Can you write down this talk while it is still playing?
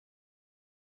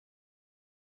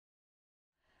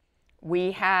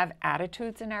We have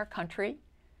attitudes in our country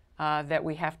that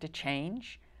we have to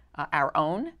change, our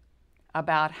own,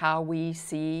 about how we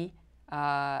see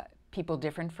people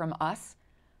different from us,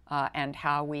 and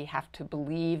how we have to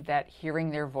believe that hearing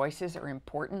their voices are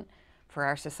important for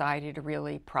our society to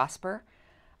really prosper.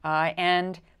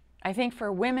 And I think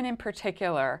for women in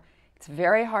particular, it's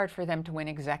very hard for them to win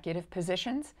executive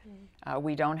positions.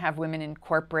 We don't have women in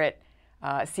corporate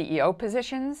CEO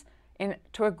positions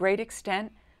to a great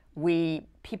extent.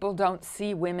 People don't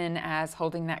see women as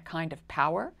holding that kind of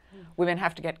power. Women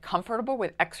have to get comfortable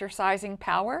with exercising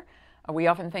power. We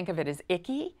often think of it as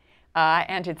icky,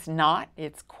 and it's not.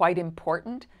 It's quite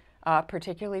important,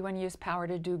 particularly when you use power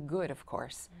to do good, of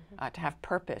course, to have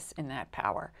purpose in that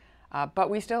power. But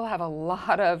we still have a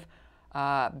lot of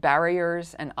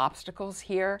barriers and obstacles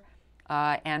here,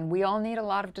 and we all need a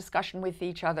lot of discussion with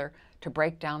each other to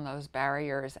break down those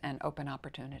barriers and open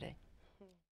opportunity.